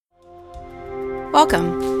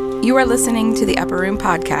Welcome. You are listening to the Upper Room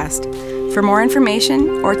Podcast. For more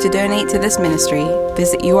information or to donate to this ministry,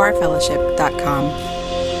 visit urfellowship.com.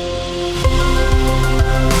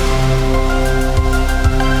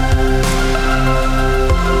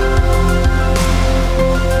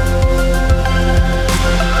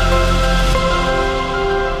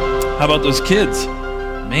 How about those kids?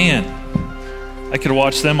 Man, I could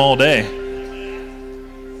watch them all day.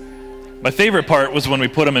 My favorite part was when we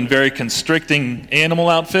put them in very constricting animal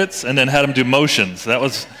outfits and then had them do motions. That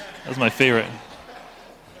was my favorite.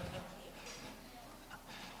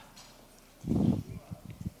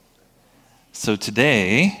 So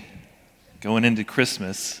today, going into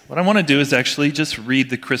Christmas, what I want to do is actually just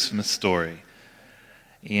read the Christmas story.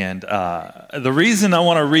 And the reason I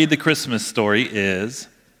want to read the Christmas story is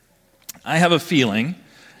I have a feeling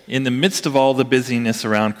in the midst of all the busyness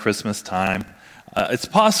around Christmas time, it's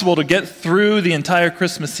possible to get through the entire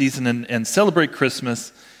Christmas season and celebrate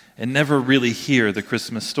Christmas and never really hear the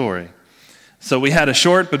Christmas story. So we had a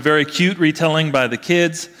short but very cute retelling by the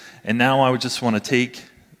kids, and now I would just want to take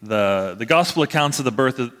the gospel accounts of the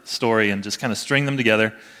birth story and just kind of string them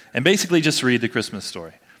together and basically just read the Christmas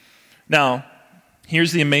story. Now,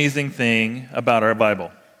 here's the amazing thing about our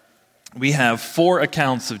Bible. We have 4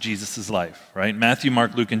 accounts of Jesus' life, right? Matthew,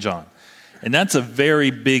 Mark, Luke, and John. And that's a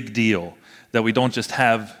very big deal that we don't just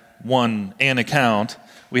have an account.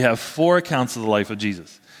 We have 4 accounts of the life of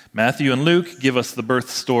Jesus. Matthew and Luke give us the birth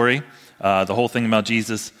story, the whole thing about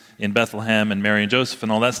Jesus in Bethlehem and Mary and Joseph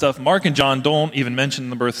and all that stuff. Mark and John don't even mention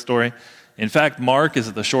the birth story. In fact, Mark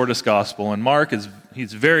is the shortest gospel, and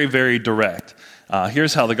he's very, very direct.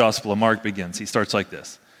 Here's how the Gospel of Mark begins. He starts like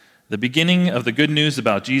this. The beginning of the good news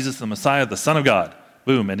about Jesus, the Messiah, the Son of God.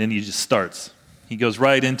 Boom, and then he just starts. He goes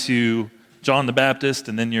right into John the Baptist,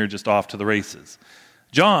 and then you're just off to the races.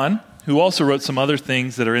 John, who also wrote some other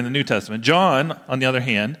things that are in the New Testament, John, on the other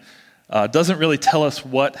hand, doesn't really tell us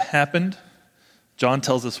what happened. John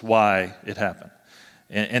tells us why it happened.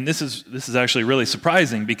 And this is actually really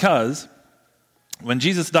surprising because when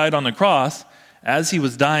Jesus died on the cross, as he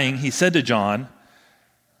was dying, he said to John,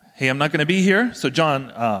 hey, I'm not going to be here, so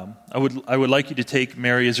John, I would like you to take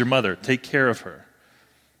Mary as your mother. Take care of her.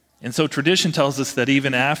 And so tradition tells us that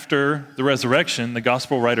even after the resurrection, the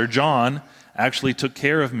gospel writer John actually took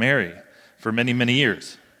care of Mary for many, many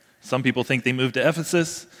years. Some people think they moved to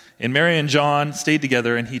Ephesus, and Mary and John stayed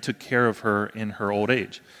together, and he took care of her in her old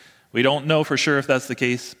age. We don't know for sure if that's the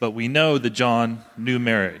case, but we know that John knew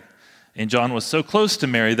Mary. And John was so close to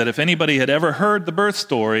Mary that if anybody had ever heard the birth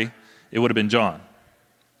story, it would have been John.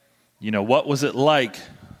 You know, what was it like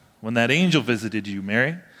when that angel visited you,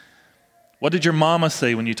 Mary? What did your mama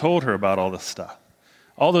say when you told her about all this stuff?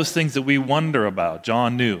 All those things that we wonder about,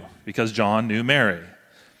 John knew, because John knew Mary.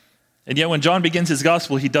 And yet when John begins his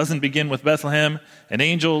gospel, he doesn't begin with Bethlehem and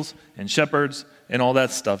angels and shepherds and all that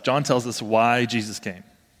stuff. John tells us why Jesus came.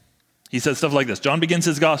 He says stuff like this. John begins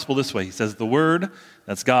his gospel this way. He says, the Word,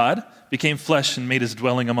 that's God, became flesh and made his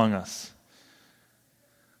dwelling among us.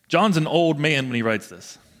 John's an old man when he writes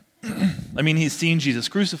this. I mean, he's seen Jesus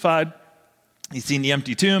crucified. He's seen the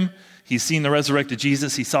empty tomb. He's seen the resurrected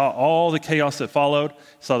Jesus. He saw all the chaos that followed. He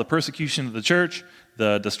saw the persecution of the church,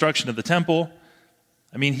 the destruction of the temple.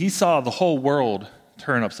 I mean, he saw the whole world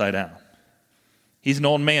turn upside down. He's an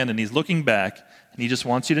old man, and he's looking back, and he just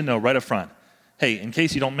wants you to know right up front, hey, in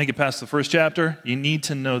case you don't make it past the first chapter, you need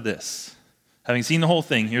to know this. Having seen the whole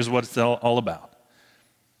thing, here's what it's all about.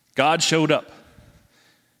 God showed up,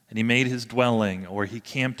 and he made his dwelling, or he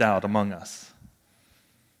camped out among us.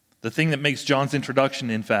 The thing that makes John's introduction,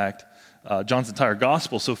 in fact, John's entire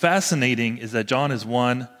gospel so fascinating is that John is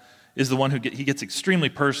the one who gets extremely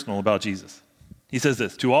personal about Jesus. He says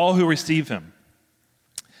this, to all who receive him.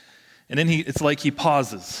 And then it's like he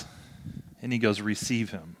pauses, and he goes,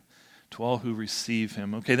 receive him. To all who receive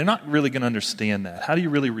him. Okay, they're not really going to understand that. How do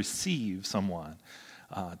you really receive someone?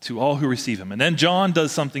 To all who receive him. And then John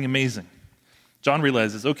does something amazing. John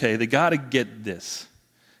realizes, okay, they got to get this.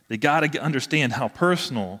 They got to understand how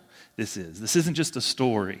personal this is. This isn't just a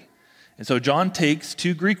story. And so John takes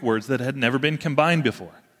 2 Greek words that had never been combined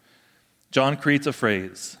before. John creates a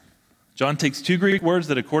phrase. John takes 2 Greek words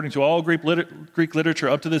that, according to all Greek literature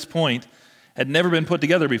up to this point, had never been put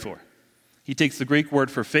together before. He takes the Greek word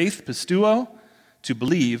for faith, pisteuo, to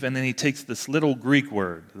believe, and then he takes this little Greek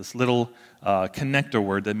word, this little connector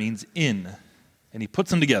word that means in, and he puts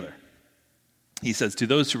them together. He says, to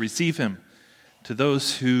those who receive him, to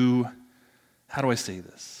those who, how do I say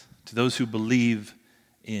this? To those who believe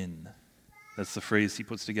in. That's the phrase he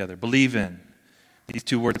puts together. Believe in. These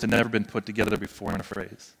 2 words had never been put together before in a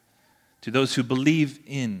phrase. To those who believe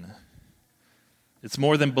in. It's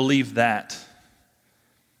more than believe that.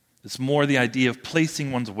 It's more the idea of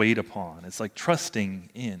placing one's weight upon. It's like trusting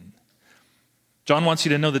in. John wants you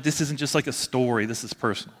to know that this isn't just like a story, this is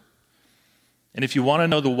personal. And if you want to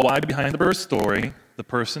know the why behind the birth story, the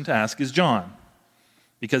person to ask is John.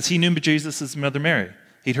 Because he knew Jesus' mother Mary.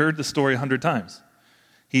 He'd heard the story 100 times.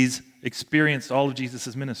 He's experienced all of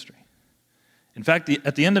Jesus' ministry. In fact,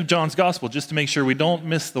 at the end of John's gospel, just to make sure we don't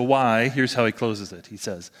miss the why, here's how he closes it. He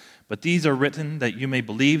says, "But these are written that you may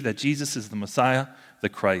believe that Jesus is the Messiah, the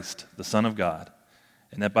Christ, the Son of God,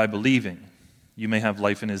 and that by believing you may have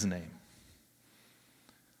life in his name."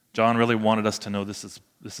 John really wanted us to know this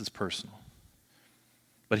is personal.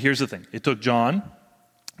 But here's the thing. It took John,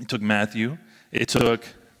 it took Matthew, it took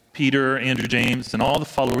Peter, Andrew, James, and all the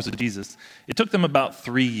followers of Jesus. It took them about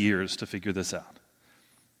 3 years to figure this out.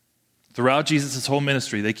 Throughout Jesus' whole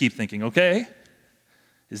ministry, they keep thinking, okay,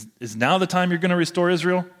 is now the time you're going to restore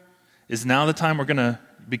Israel? Is now the time we're going to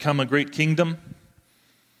become a great kingdom?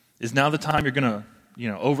 Is now the time you're going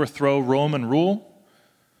to, overthrow Roman rule?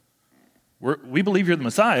 We believe you're the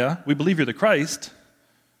Messiah. We believe you're the Christ.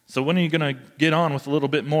 So when are you going to get on with a little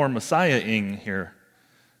bit more Messiah-ing here?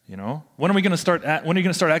 When are you going to start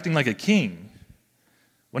acting like a king?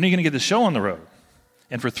 When are you going to get the show on the road?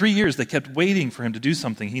 And for 3 years, they kept waiting for him to do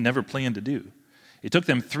something he never planned to do. It took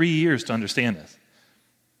them 3 years to understand this.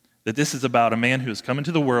 That this is about a man who has come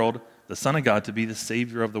into the world, the Son of God, to be the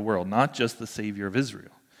Savior of the world, not just the Savior of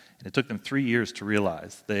Israel. And it took them 3 years to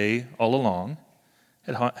realize they, all along,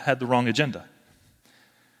 had the wrong agenda.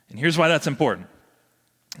 And here's why that's important.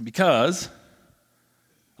 Because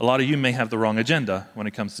a lot of you may have the wrong agenda when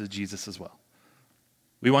it comes to Jesus as well.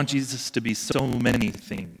 We want Jesus to be so many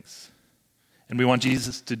things. And we want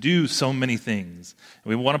Jesus to do so many things. And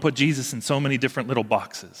we want to put Jesus in so many different little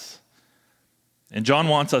boxes. And John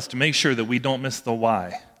wants us to make sure that we don't miss the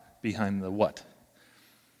why behind the what.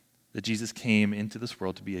 That Jesus came into this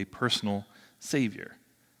world to be a personal Savior.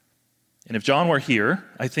 And if John were here,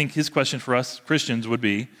 I think his question for us Christians would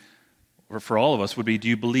be, or for all of us would be, do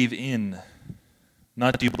you believe in?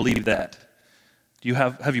 Not do you believe that?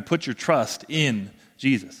 Have you put your trust in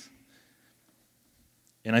Jesus?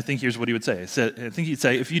 And I think here's what he would say. I think he'd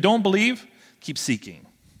say, if you don't believe, keep seeking.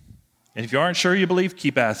 And if you aren't sure you believe,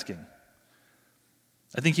 keep asking.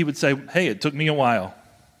 I think he would say, hey, it took me a while.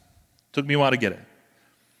 It took me a while to get it.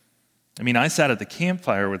 I mean, I sat at the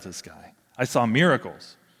campfire with this guy. I saw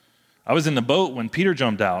miracles. I was in the boat when Peter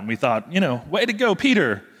jumped out, and we thought, way to go,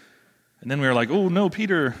 Peter. And then we were like, oh, no,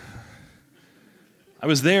 Peter. I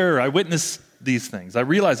was there. I witnessed these things. I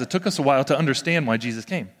realized it took us a while to understand why Jesus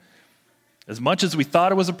came. As much as we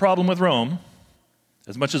thought it was a problem with Rome,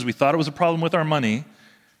 as much as we thought it was a problem with our money,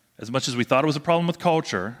 as much as we thought it was a problem with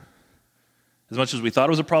culture, as much as we thought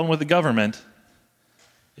it was a problem with the government,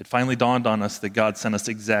 it finally dawned on us that God sent us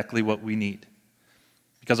exactly what we need.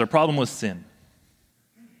 Because our problem was sin.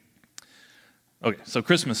 Okay, so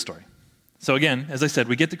Christmas story. So again, as I said,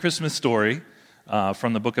 we get the Christmas story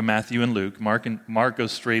from the book of Matthew and Luke. Mark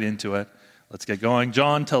goes straight into it. Let's get going.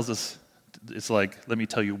 John tells us, it's like, let me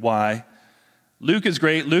tell you why. Luke is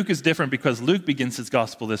great. Luke is different because Luke begins his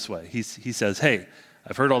gospel this way. He says, hey,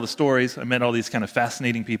 I've heard all the stories. I met all these kind of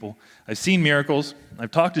fascinating people. I've seen miracles. I've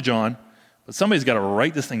talked to John. But somebody's got to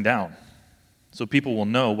write this thing down so people will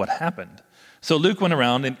know what happened. So Luke went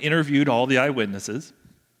around and interviewed all the eyewitnesses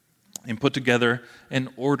and put together an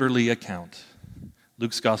orderly account.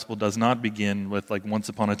 Luke's gospel does not begin with like once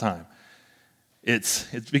upon a time. It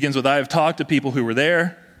begins with, I have talked to people who were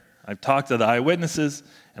there. I've talked to the eyewitnesses,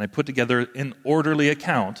 and I put together an orderly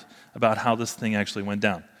account about how this thing actually went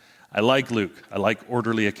down. I like Luke. I like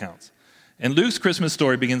orderly accounts. And Luke's Christmas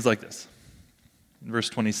story begins like this. In verse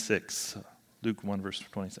 26, Luke 1, verse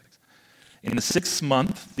 26. In the 6th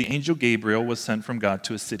month, the angel Gabriel was sent from God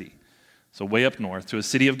to a city, so way up north, to a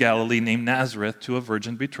city of Galilee named Nazareth, to a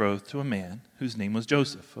virgin betrothed to a man whose name was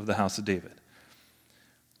Joseph of the house of David.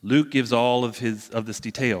 Luke gives all of this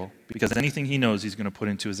detail because anything he knows he's going to put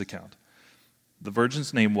into his account. The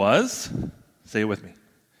virgin's name was, say it with me,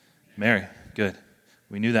 Mary. Good.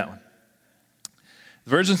 We knew that one. The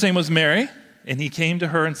virgin's name was Mary, and he came to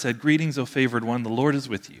her and said, greetings, O favored one, the Lord is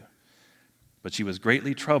with you. But she was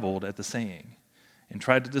greatly troubled at the saying and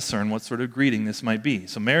tried to discern what sort of greeting this might be.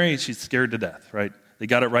 So Mary, she's scared to death, right? They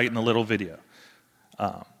got it right in the little video.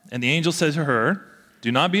 And the angel said to her,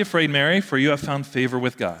 do not be afraid, Mary, for you have found favor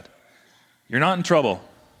with God. You're not in trouble.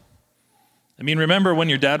 I mean, remember when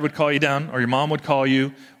your dad would call you down, or your mom would call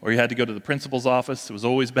you, or you had to go to the principal's office? It was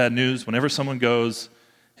always bad news. Whenever someone goes,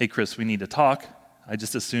 hey, Chris, we need to talk, I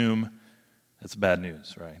just assume that's bad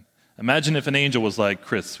news, right? Imagine if an angel was like,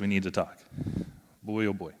 Chris, we need to talk. Boy,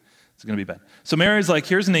 oh boy, it's going to be bad. So Mary's like,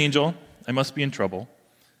 here's an angel. I must be in trouble.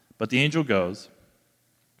 But the angel goes,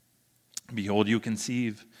 behold, you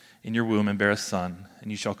conceive in your womb and bear a son,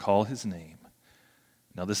 and you shall call his name.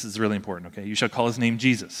 Now this is really important, okay? You shall call his name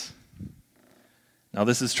Jesus. Now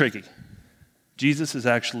this is tricky. Jesus is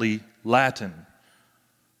actually Latin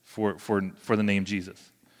for the name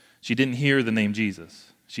Jesus. She didn't hear the name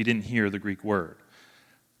Jesus. She didn't hear the Greek word.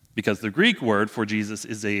 Because the Greek word for Jesus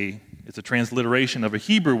it's a transliteration of a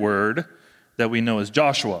Hebrew word that we know as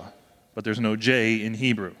Joshua, but there's no J in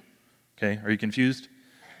Hebrew. Okay, are you confused?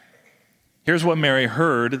 Here's what Mary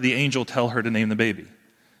heard the angel tell her to name the baby.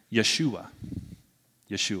 Yeshua.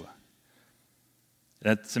 Yeshua.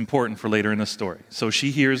 That's important for later in the story. So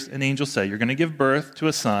she hears an angel say, you're going to give birth to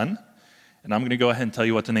a son, and I'm going to go ahead and tell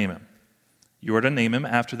you what to name him. You are to name him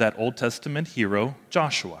after that Old Testament hero,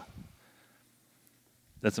 Joshua.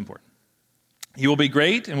 That's important. He will be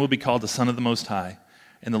great and will be called the Son of the Most High,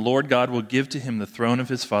 and the Lord God will give to him the throne of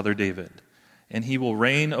his father David. And he will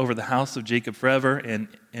reign over the house of Jacob forever, and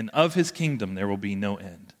of his kingdom there will be no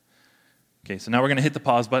end. Okay, so now we're going to hit the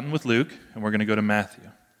pause button with Luke, and we're going to go to Matthew.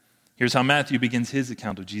 Here's how Matthew begins his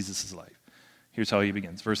account of Jesus' life. Here's how he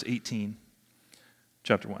begins. Verse 18,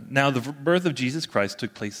 chapter 1. Now the birth of Jesus Christ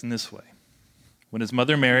took place in this way. When his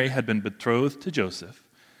mother Mary had been betrothed to Joseph,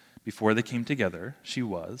 before they came together,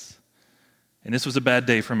 and this was a bad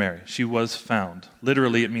day for Mary, she was found.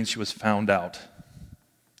 Literally, it means she was found out.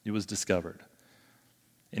 It was discovered.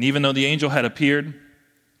 And even though the angel had appeared,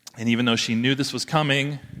 and even though she knew this was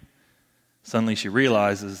coming, suddenly she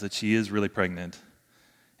realizes that she is really pregnant.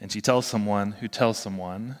 And she tells someone who tells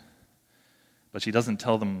someone, but she doesn't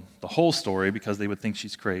tell them the whole story because they would think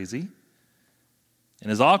she's crazy. And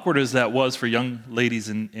as awkward as that was for young ladies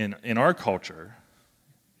in our culture,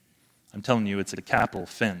 I'm telling you, it's a capital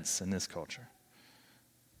offense in this culture.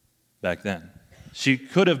 Back then. She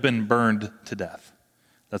could have been burned to death.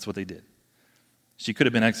 That's what they did. She could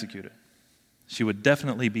have been executed. She would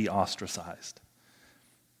definitely be ostracized.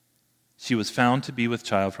 She was found to be with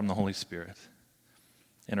child from the Holy Spirit.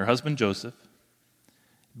 And her husband Joseph,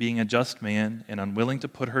 being a just man and unwilling to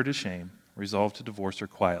put her to shame, resolved to divorce her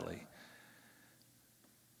quietly.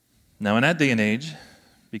 Now in that day and age,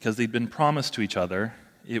 because they'd been promised to each other,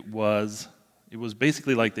 it was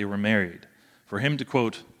basically like they were married. For him to,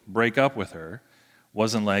 quote, break up with her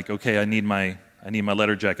wasn't like, okay, I need my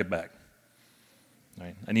leather jacket back.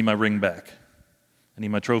 Right? I need my ring back. I need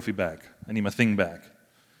my trophy back. I need my thing back.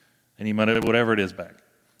 I need my whatever it is back.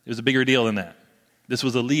 It was a bigger deal than that. This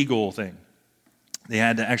was a legal thing. They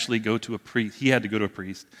had to actually go to a priest. He had to go to a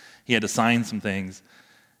priest. He had to sign some things.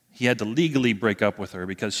 He had to legally break up with her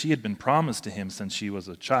because she had been promised to him since she was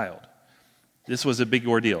a child. This was a big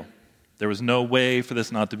ordeal. There was no way for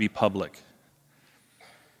this not to be public.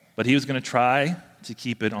 But he was going to try to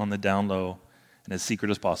keep it on the down low and as secret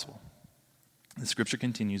as possible. The scripture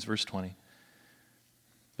continues, verse 20.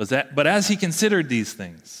 But as he considered these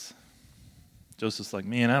things, Joseph's like,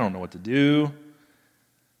 man, I don't know what to do.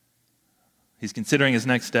 He's considering his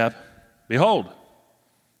next step. Behold,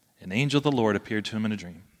 an angel of the Lord appeared to him in a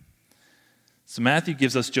dream. So Matthew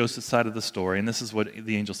gives us Joseph's side of the story, and this is what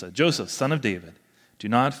the angel said. Joseph, son of David, do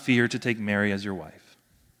not fear to take Mary as your wife,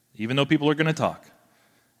 even though people are going to talk,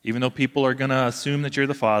 even though people are going to assume that you're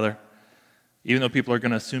the father, even though people are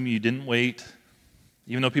going to assume you didn't wait,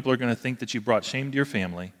 even though people are going to think that you brought shame to your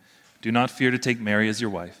family. Do not fear to take Mary as your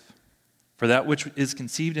wife, for that which is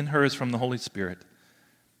conceived in her is from the Holy Spirit.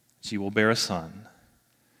 She will bear a son.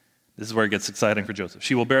 This is where it gets exciting for Joseph.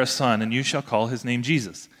 She will bear a son, and you shall call his name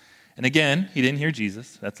Jesus. And again, he didn't hear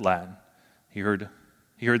Jesus. That's Latin. He heard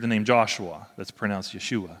the name Joshua. That's pronounced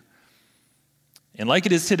Yeshua. And like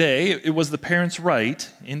it is today, it was the parents' right,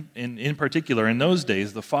 in particular in those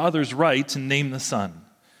days, the father's right to name the son.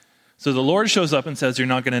 So the Lord shows up and says, you're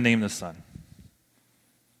not going to name the son.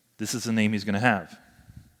 This is the name he's going to have.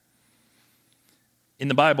 In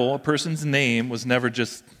the Bible, a person's name was never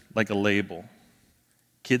just like a label.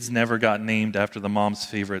 Kids never got named after the mom's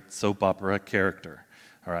favorite soap opera character,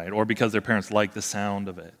 all right, or because their parents liked the sound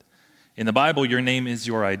of it. In the Bible, your name is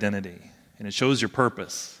your identity, and it shows your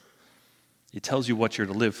purpose. It tells you what you're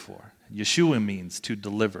to live for. Yeshua means to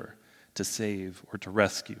deliver, to save, or to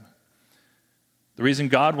rescue. The reason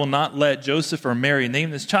God will not let Joseph or Mary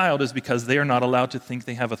name this child is because they are not allowed to think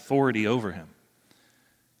they have authority over him.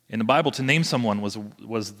 In the Bible, to name someone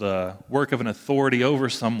was the work of an authority over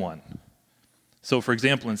someone. So, for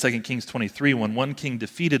example, in 2 Kings 23, when one king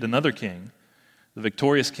defeated another king, the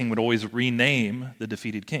victorious king would always rename the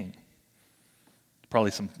defeated king.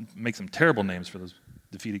 Probably make some terrible names for those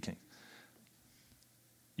defeated kings.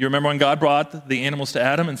 You remember when God brought the animals to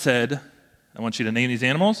Adam and said, I want you to name these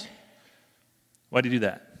animals? Why did he do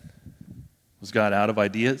that? Was God out of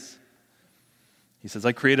ideas? He says,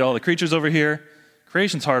 I created all the creatures over here.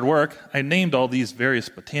 Creation's hard work. I named all these various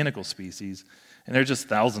botanical species, and there are just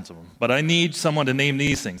thousands of them. But I need someone to name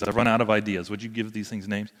these things. I've run out of ideas. Would you give these things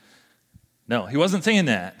names? No, he wasn't saying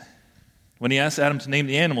that. When he asked Adam to name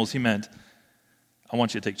the animals, he meant, I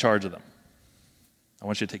want you to take charge of them. I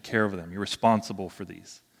want you to take care of them. You're responsible for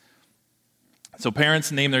these. So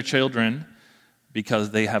parents name their children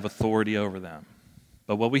because they have authority over them.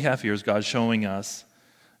 But what we have here is God showing us,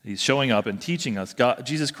 he's showing up and teaching us,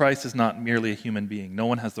 Jesus Christ is not merely a human being. No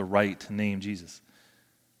one has the right to name Jesus.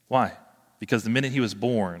 Why? Because the minute he was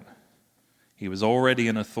born, he was already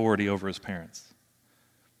in authority over his parents.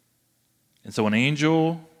 And so an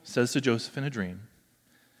angel says to Joseph in a dream,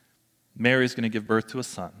 Mary is going to give birth to a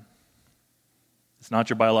son. It's not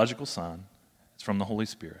your biological son. It's from the Holy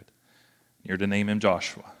Spirit. You're to name him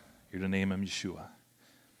Joshua. You're to name him Yeshua.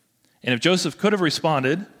 And if Joseph could have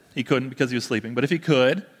responded, he couldn't because he was sleeping, but if he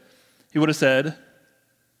could, he would have said,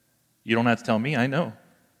 you don't have to tell me, I know.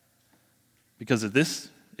 Because if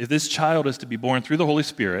this child is to be born through the Holy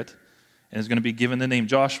Spirit and is going to be given the name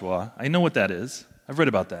Joshua, I know what that is. I've read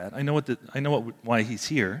about that. I know why he's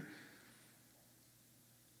here.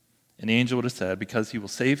 And the angel would have said, because he will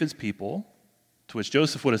save his people, to which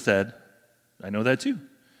Joseph would have said, I know that too.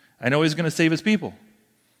 I know he's going to save his people.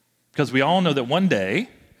 Because we all know that one day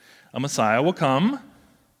a Messiah will come,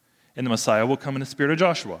 and the Messiah will come in the spirit of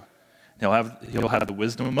Joshua. He'll have the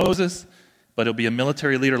wisdom of Moses, but he'll be a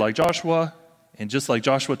military leader like Joshua. And just like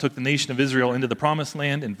Joshua took the nation of Israel into the promised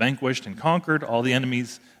land and vanquished and conquered all the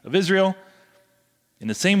enemies of Israel, in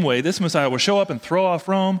the same way, this Messiah will show up and throw off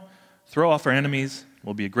Rome, throw off our enemies,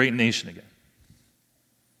 we'll be a great nation again.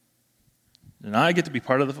 And I get to be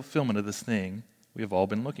part of the fulfillment of this thing we have all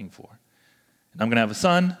been looking for. And I'm going to have a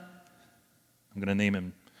son. I'm going to name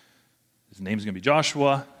him. His name's going to be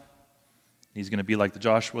Joshua. He's going to be like the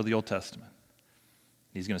Joshua of the Old Testament.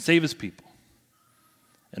 He's going to save his people.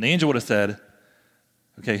 And the angel would have said,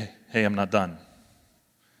 okay, hey, I'm not done.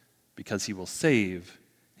 Because he will save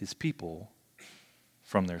his people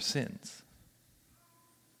from their sins.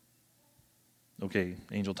 Okay,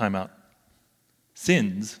 angel, timeout.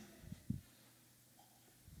 Sins,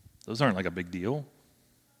 those aren't like a big deal.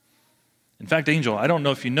 In fact, angel, I don't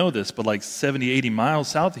know if you know this, but like 70, 80 miles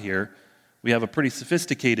south of here, we have a pretty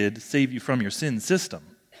sophisticated save you from your sins system.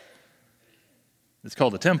 It's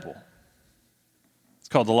called the temple. It's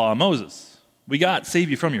called the law of Moses. We got save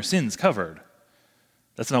you from your sins covered.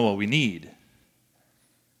 That's not what we need.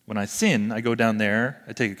 When I sin, I go down there,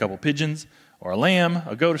 I take a couple pigeons or a lamb,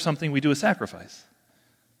 a goat or something, we do a sacrifice.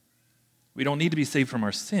 We don't need to be saved from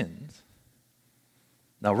our sins.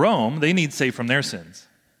 Now Rome, they need saved from their sins.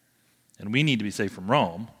 And we need to be saved from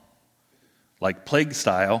Rome, like plague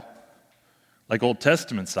style, like Old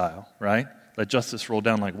Testament style, right? Let justice roll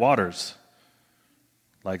down like waters,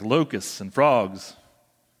 like locusts and frogs,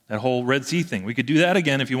 that whole Red Sea thing. We could do that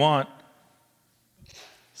again if you want.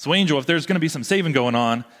 So angel, if there's going to be some saving going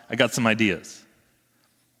on, I got some ideas.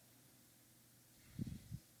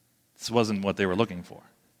 This wasn't what they were looking for.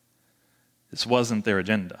 This wasn't their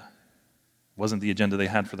agenda. It wasn't the agenda they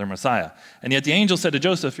had for their Messiah. And yet the angel said to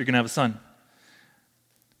Joseph, you're going to have a son.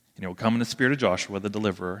 And he will come in the spirit of Joshua, the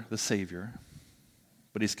deliverer, the Savior.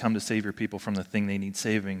 But he's come to save your people from the thing they need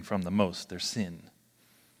saving from the most, their sin.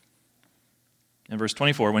 In verse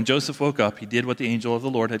 24, when Joseph woke up, he did what the angel of the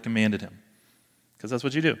Lord had commanded him. Because that's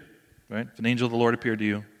what you do, right? If an angel of the Lord appeared to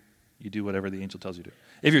you, you do whatever the angel tells you to do.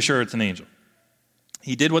 If you're sure it's an angel.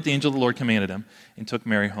 He did what the angel of the Lord commanded him and took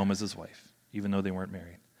Mary home as his wife, even though they weren't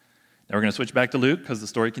married. Now we're going to switch back to Luke because the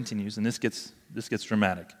story continues, and this gets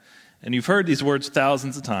dramatic. And you've heard these words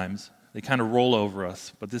thousands of times. They kind of roll over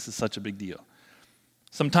us, but this is such a big deal.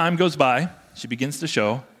 Some time goes by. She begins to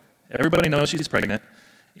show. Everybody knows she's pregnant,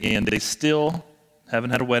 and they still haven't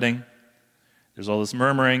had a wedding. There's all this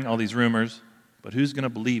murmuring, all these rumors, but who's going to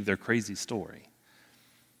believe their crazy story?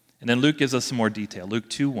 And then Luke gives us some more detail. Luke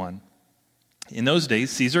 2:1. In those days,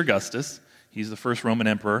 Caesar Augustus, he's the first Roman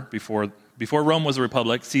emperor. Before Rome was a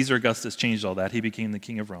republic, Caesar Augustus changed all that. He became the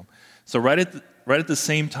king of Rome. So right at the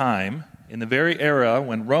same time, in the very era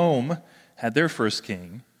when Rome had their first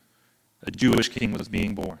king, a Jewish king was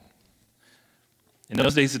being born. In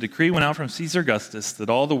those days, a decree went out from Caesar Augustus that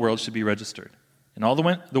all the world should be registered. And all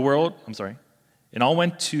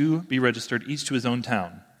went to be registered, each to his own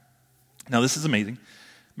town. Now this is amazing.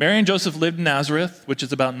 Mary and Joseph lived in Nazareth, which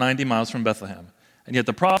is about 90 miles from Bethlehem. And yet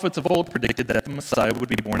the prophets of old predicted that the Messiah would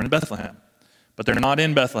be born in Bethlehem. But they're not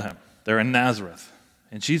in Bethlehem. They're in Nazareth.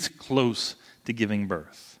 And she's close to giving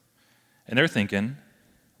birth. And they're thinking,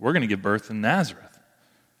 we're going to give birth in Nazareth.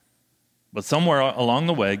 But somewhere along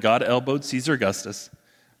the way, God elbowed Caesar Augustus,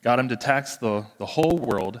 got him to tax the whole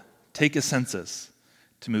world, take a census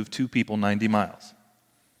to move 2 people 90 miles.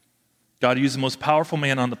 God used the most powerful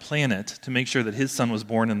man on the planet to make sure that his son was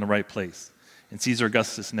born in the right place. And Caesar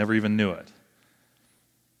Augustus never even knew it.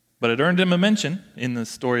 But it earned him a mention in the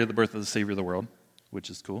story of the birth of the Savior of the world, which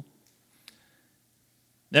is cool.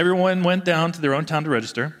 Everyone went down to their own town to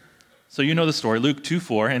register. So you know the story, Luke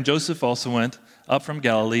 2:4. And Joseph also went up from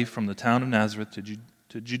Galilee, from the town of Nazareth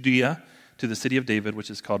to Judea, to the city of David,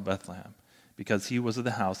 which is called Bethlehem, because he was of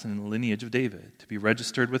the house and in the lineage of David, to be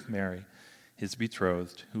registered with Mary, his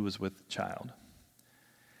betrothed, who was with child.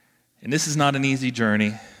 And this is not an easy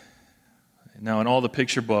journey. Now, in all the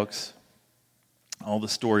picture books, all the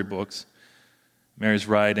story books, Mary's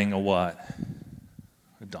riding a what?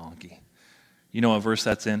 A donkey. You know what verse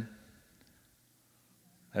that's in?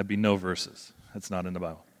 That'd be no verses. That's not in the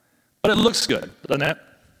Bible. But it looks good, doesn't it?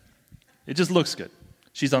 It just looks good.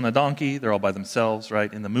 She's on the donkey. They're all by themselves,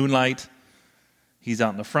 right? In the moonlight. He's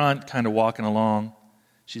out in the front, kind of walking along.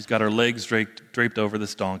 She's got her legs draped over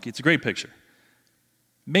this donkey. It's a great picture.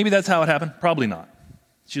 Maybe that's how it happened. Probably not.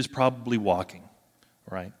 She was probably walking,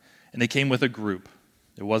 right? And they came with a group.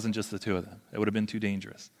 It wasn't just the 2 of them. It would have been too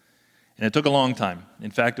dangerous. And it took a long time.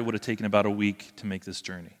 In fact, it would have taken about a week to make this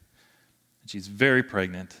journey. And she's very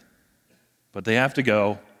pregnant. But they have to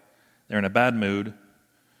go. They're in a bad mood.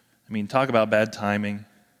 I mean, talk about bad timing.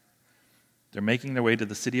 They're making their way to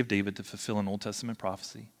the city of David to fulfill an Old Testament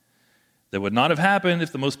prophecy that would not have happened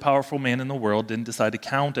if the most powerful man in the world didn't decide to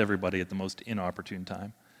count everybody at the most inopportune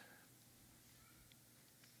time.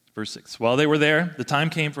 Verse 6, while they were there, the time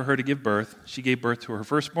came for her to give birth. She gave birth to her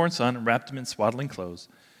firstborn son and wrapped him in swaddling clothes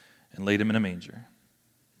and laid him in a manger,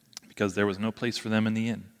 because there was no place for them in the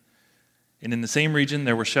inn. And in the same region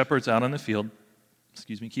there were shepherds out on the field,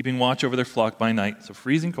 keeping watch over their flock by night, so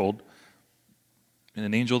freezing cold, and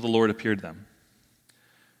an angel of the Lord appeared to them.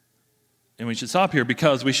 And we should stop here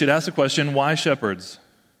because we should ask the question, why shepherds?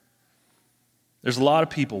 There's a lot of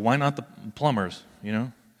people. Why not the plumbers,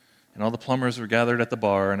 And all the plumbers were gathered at the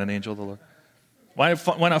bar, and an angel of the Lord.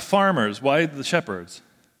 Why not farmers? Why the shepherds?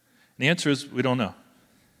 And the answer is, we don't know.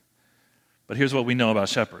 But here's what we know about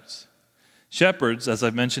shepherds. Shepherds, as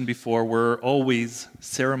I've mentioned before, were always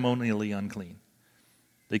ceremonially unclean.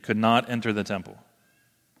 They could not enter the temple.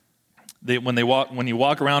 When you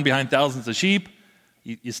walk around behind thousands of sheep,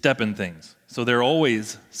 you step in things. So they're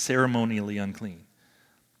always ceremonially unclean.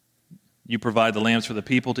 You provide the lambs for the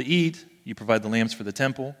people to eat. You provide the lambs for the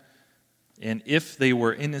temple. And if they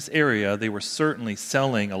were in this area, they were certainly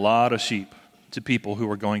selling a lot of sheep to people who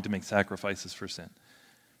were going to make sacrifices for sin.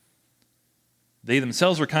 They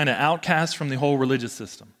themselves were kind of outcasts from the whole religious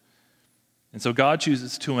system. And so God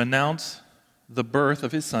chooses to announce the birth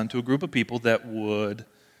of his son to a group of people that would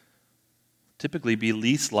typically be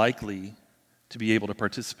least likely to be able to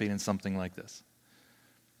participate in something like this.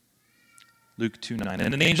 Luke 2:9.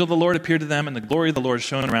 And an angel of the Lord appeared to them, and the glory of the Lord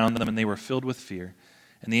shone around them, and they were filled with fear.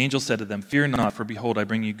 And the angel said to them, fear not, for behold, I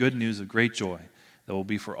bring you good news of great joy that will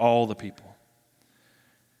be for all the people.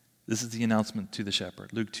 This is the announcement to the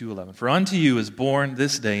shepherd. Luke 2:11. For unto you is born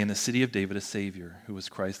this day in the city of David a Savior, who is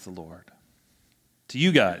Christ the Lord. To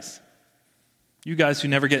you guys who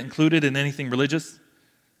never get included in anything religious,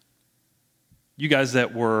 you guys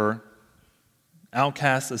that were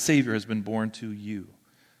outcasts, a Savior has been born to you.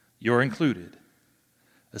 You're included.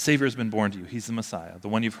 A Savior has been born to you. He's the Messiah, the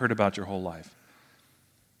one you've heard about your whole life.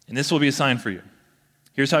 And this will be a sign for you.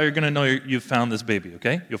 Here's how you're going to know you've found this baby,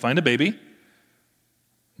 okay? You'll find a baby. And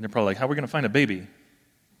they're probably like, how are we going to find a baby?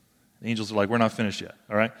 The angels are like, we're not finished yet,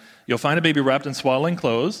 all right? You'll find a baby wrapped in swaddling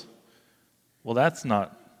clothes. Well, that's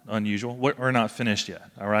not unusual. We're not finished yet,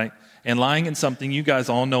 all right? And lying in something you guys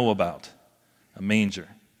all know about, a manger.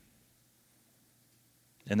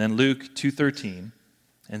 And then Luke 2:13,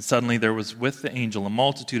 and suddenly there was with the angel a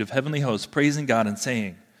multitude of heavenly hosts praising God and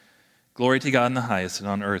saying, glory to God in the highest, and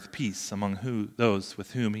on earth peace among those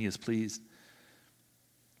with whom he is pleased.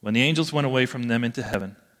 When the angels went away from them into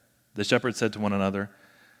heaven, the shepherds said to one another,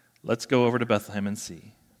 let's go over to Bethlehem and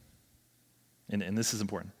see. And this is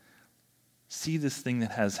important. See this thing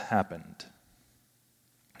that has happened.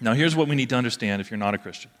 Now here's what we need to understand if you're not a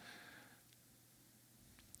Christian.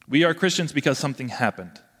 We are Christians because something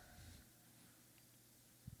happened.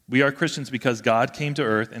 We are Christians because God came to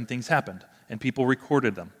earth and things happened, and people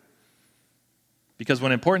recorded them. Because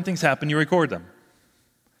when important things happen, you record them.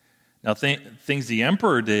 Now, things the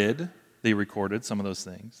emperor did, they recorded some of those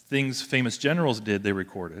things. Things famous generals did, they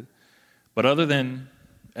recorded. But other than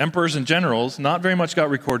emperors and generals, not very much got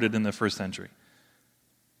recorded in the first century.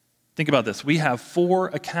 Think about this. We have 4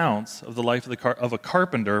 accounts of the life of a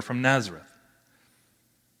carpenter from Nazareth.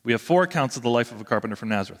 We have 4 accounts of the life of a carpenter from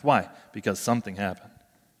Nazareth. Why? Because something happened.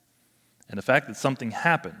 And the fact that something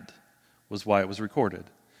happened was why it was recorded,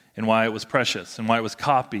 and why it was precious, and why it was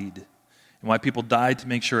copied, and why people died to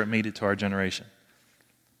make sure it made it to our generation.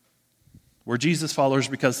 We're Jesus followers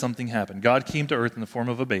because something happened. God came to earth in the form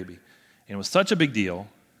of a baby, and it was such a big deal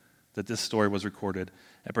that this story was recorded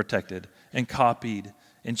and protected and copied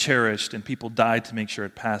and cherished, and people died to make sure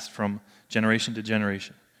it passed from generation to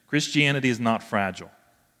generation. Christianity is not fragile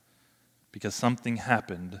because something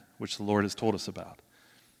happened which the Lord has told us about.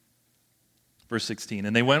 Verse 16,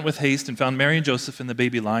 and they went with haste and found Mary and Joseph and the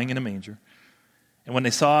baby lying in a manger. And when they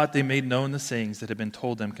saw it, they made known the sayings that had been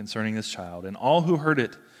told them concerning this child. And all who heard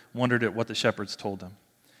it wondered at what the shepherds told them.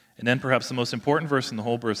 And then perhaps the most important verse in the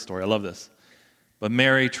whole birth story. I love this. But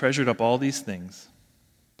Mary treasured up all these things,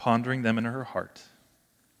 pondering them in her heart.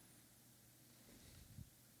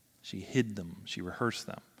 She hid them. She rehearsed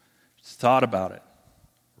them. She thought about it.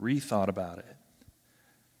 Rethought about it.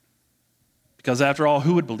 Because after all,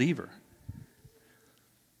 who would believe her?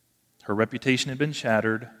 Her reputation had been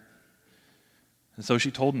shattered, and so she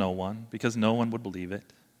told no one, because no one would believe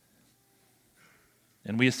it.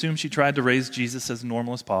 And we assume she tried to raise Jesus as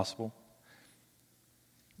normal as possible.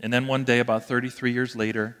 And then one day, about 33 years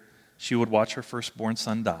later, she would watch her firstborn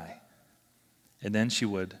son die. And then she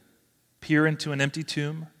would peer into an empty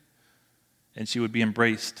tomb, and she would be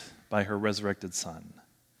embraced by her resurrected son,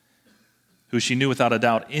 who she knew without a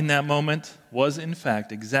doubt in that moment was in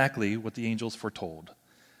fact exactly what the angels foretold.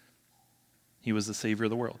 He was the Savior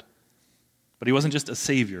of the world. But he wasn't just a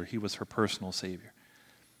Savior, he was her personal Savior.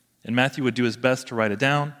 And Matthew would do his best to write it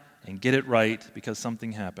down and get it right because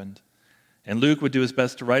something happened. And Luke would do his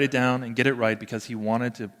best to write it down and get it right because he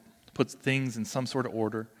wanted to put things in some sort of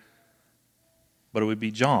order. But it would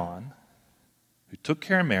be John who took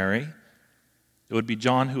care of Mary. It would be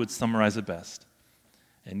John who would summarize it best.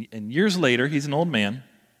 And years later, he's an old man.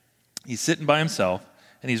 He's sitting by himself,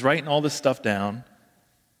 and he's writing all this stuff down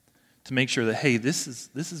to make sure that, hey, this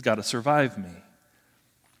has got to survive me.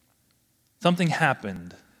 Something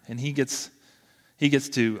happened, and he gets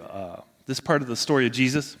to this part of the story of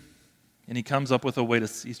Jesus, and he comes up with a way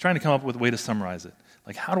he's trying to come up with a way to summarize it.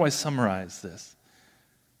 Like, how do I summarize this?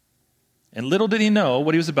 And little did he know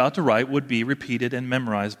what he was about to write would be repeated and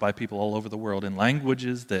memorized by people all over the world in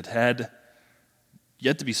languages that had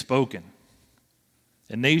yet to be spoken,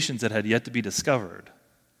 and nations that had yet to be discovered.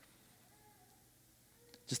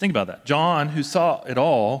 Just think about that. John, who saw it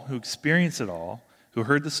all, who experienced it all, who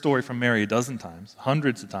heard the story from Mary a dozen times,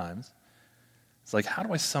 hundreds of times, it's like, how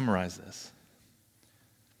do I summarize this?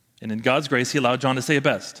 And in God's grace, he allowed John to say it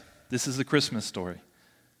best. This is the Christmas story.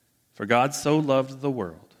 For God so loved the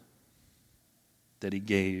world that he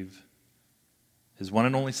gave his one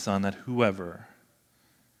and only Son, that whoever,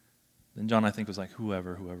 then John, I think, was like,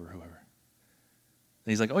 whoever. Then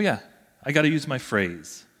he's like, oh yeah, I got to use my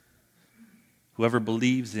phrase. Whoever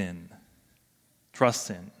believes in, trusts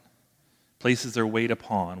in, places their weight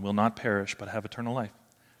upon, will not perish but have eternal life.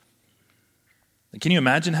 And can you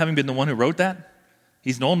imagine having been the one who wrote that?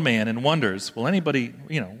 He's an old man and wonders, will anybody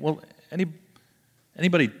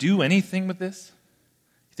do anything with this?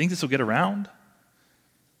 You think this will get around?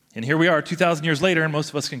 And here we are 2,000 years later, and most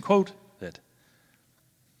of us can quote it.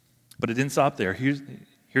 But it didn't stop there.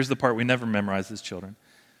 Here's the part we never memorize as children.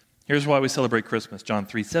 Here's why we celebrate Christmas, John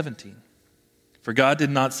 3:17. For God did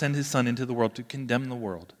not send his Son into the world to condemn the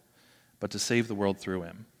world, but to save the world through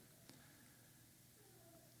him.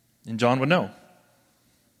 And John would know.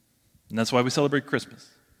 And that's why we celebrate Christmas.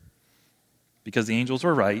 Because the angels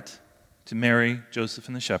were right to Mary, Joseph,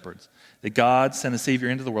 and the shepherds. That God sent a Savior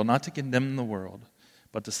into the world, not to condemn the world,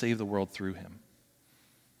 but to save the world through him.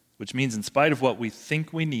 Which means in spite of what we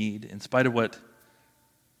think we need, in spite of what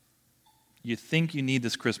you think you need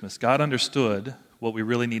this Christmas, God understood what we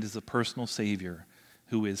really need is a personal Savior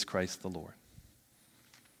who is Christ the Lord.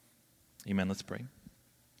 Amen. Let's pray.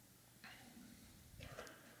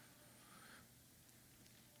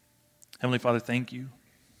 Heavenly Father, thank you.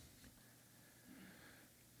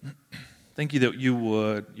 Thank you that you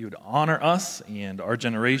would honor us and our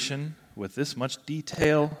generation with this much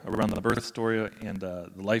detail around the birth story and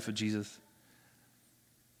the life of Jesus.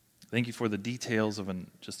 Thank you for the details of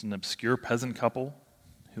just an obscure peasant couple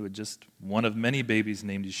who had just one of many babies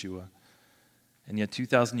named Yeshua. And yet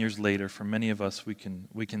 2,000 years later, for many of us, we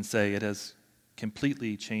can say it has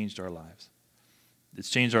completely changed our lives. It's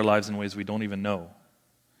changed our lives in ways we don't even know,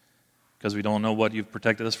 because we don't know what you've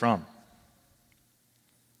protected us from.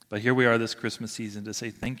 But here we are this Christmas season to say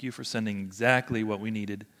thank you for sending exactly what we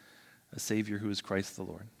needed, a Savior who is Christ the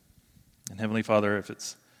Lord. And Heavenly Father, if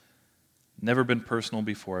it's never been personal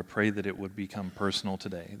before, I pray that it would become personal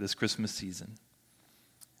today, this Christmas season.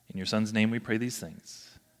 In your Son's name we pray these things.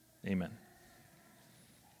 Amen.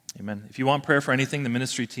 Amen. If you want prayer for anything, the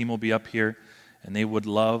ministry team will be up here, and they would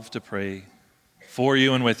love to pray for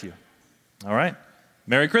you and with you. All right?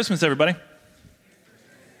 Merry Christmas, everybody.